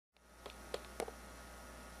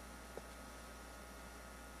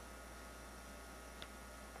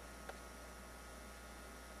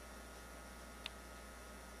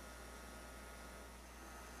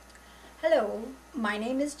Hello, my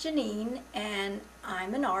name is Janine and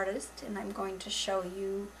I'm an artist, and I'm going to show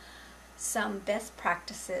you some best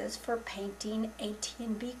practices for painting a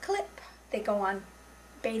T&B clip. They go on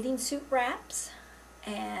bathing suit wraps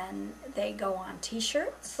and they go on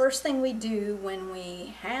t-shirts. First thing we do when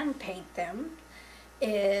we hand paint them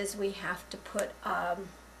is we have to put a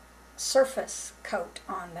surface coat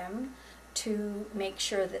on them to make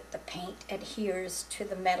sure that the paint adheres to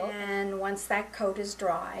the metal. And once that coat is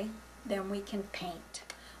dry, then we can paint.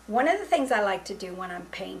 One of the things I like to do when I'm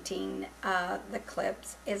painting the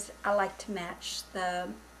clips is I like to match the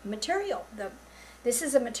material. This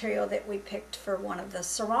is a material that we picked for one of the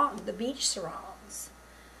sarong, the beach sarongs.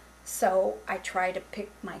 So I try to pick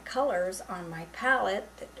my colors on my palette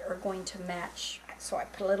that are going to match. So I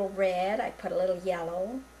put a little red, I put a little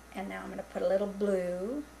yellow, and now I'm going to put a little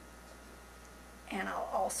blue. And I'll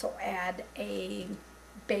also add a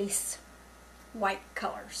base white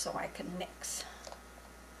color so I can mix.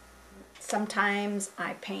 Sometimes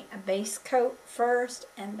I paint a base coat first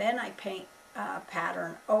and then I paint a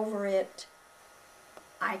pattern over it.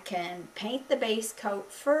 I can paint the base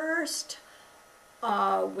coat first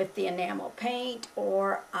with the enamel paint,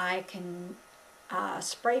 or I can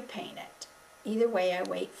spray paint it. Either way, I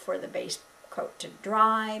wait for the base coat to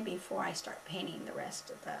dry before I start painting the rest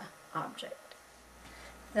of the object.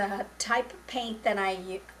 The type of paint that I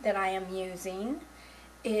am using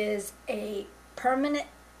is a permanent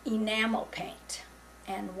enamel paint,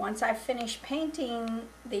 and once I finish painting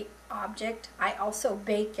the object, I also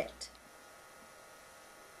bake it.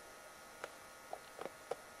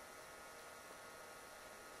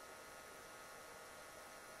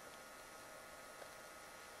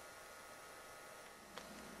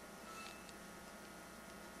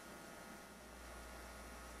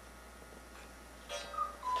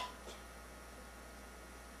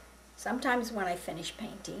 Sometimes when I finish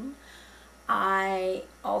painting, I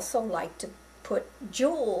also like to put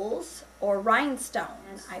jewels or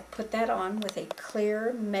rhinestones. I put that on with a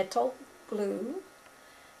clear metal glue,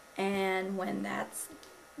 and when that's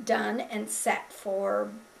done and set for,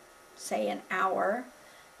 say, an hour,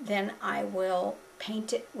 then I will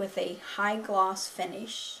paint it with a high gloss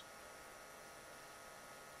finish.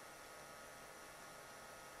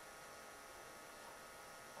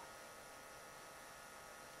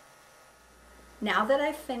 Now that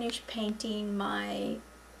I've finished painting my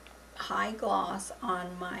high gloss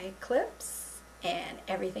on my clips and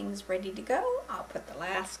everything's ready to go, I'll put the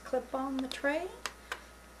last clip on the tray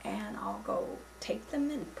and I'll go take them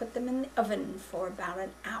and put them in the oven for about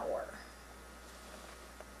an hour.